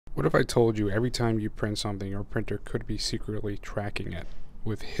What if I told you every time you print something, your printer could be secretly tracking it,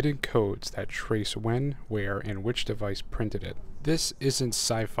 with hidden codes that trace when, where, and which device printed it? This isn't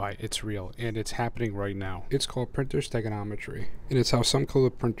sci-fi, it's real, and it's happening right now. It's called printer stegonometry, and it's how some color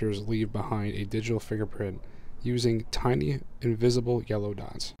printers leave behind a digital fingerprint using tiny, invisible yellow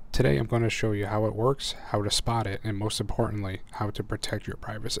dots. Today I'm going to show you how it works, how to spot it, and most importantly, how to protect your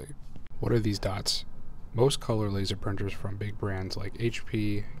privacy. What are these dots? Most color laser printers from big brands like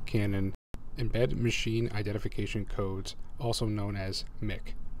HP, Canon, embed machine identification codes, also known as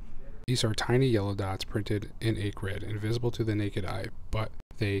MIC. These are tiny yellow dots printed in a grid, invisible to the naked eye, but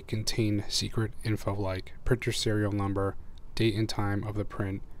they contain secret info like printer serial number, date and time of the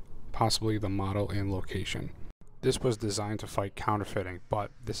print, possibly the model and location. This was designed to fight counterfeiting,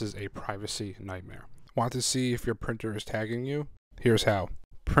 but this is a privacy nightmare. Want to see if your printer is tagging you? Here's how.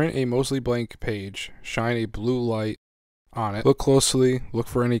 Print a mostly blank page, shine a blue light on it, look closely, look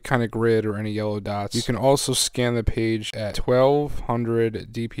for any kind of grid or any yellow dots. You can also scan the page at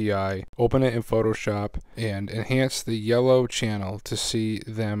 1200 dpi, open it in Photoshop, and enhance the yellow channel to see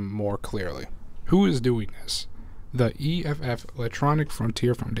them more clearly. Who is doing this? The EFF Electronic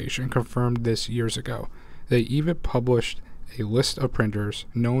Frontier Foundation confirmed this years ago. They even published a list of printers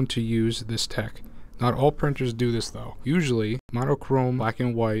known to use this tech. Not all printers do this though. Usually, monochrome black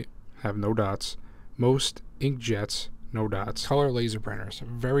and white have no dots. Most inkjets, no dots. Color laser printers,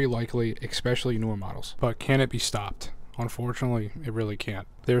 very likely, especially newer models. But can it be stopped? Unfortunately, it really can't.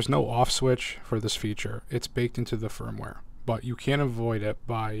 There's no off switch for this feature. It's baked into the firmware. But you can avoid it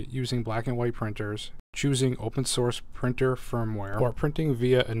by using black and white printers, choosing open source printer firmware, or printing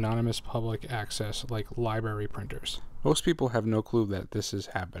via anonymous public access like library printers. Most people have no clue that this is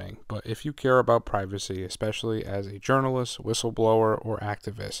happening, but if you care about privacy, especially as a journalist, whistleblower, or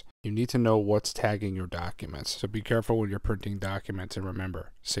activist, you need to know what's tagging your documents. So be careful when you're printing documents, and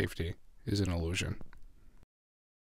remember, safety is an illusion.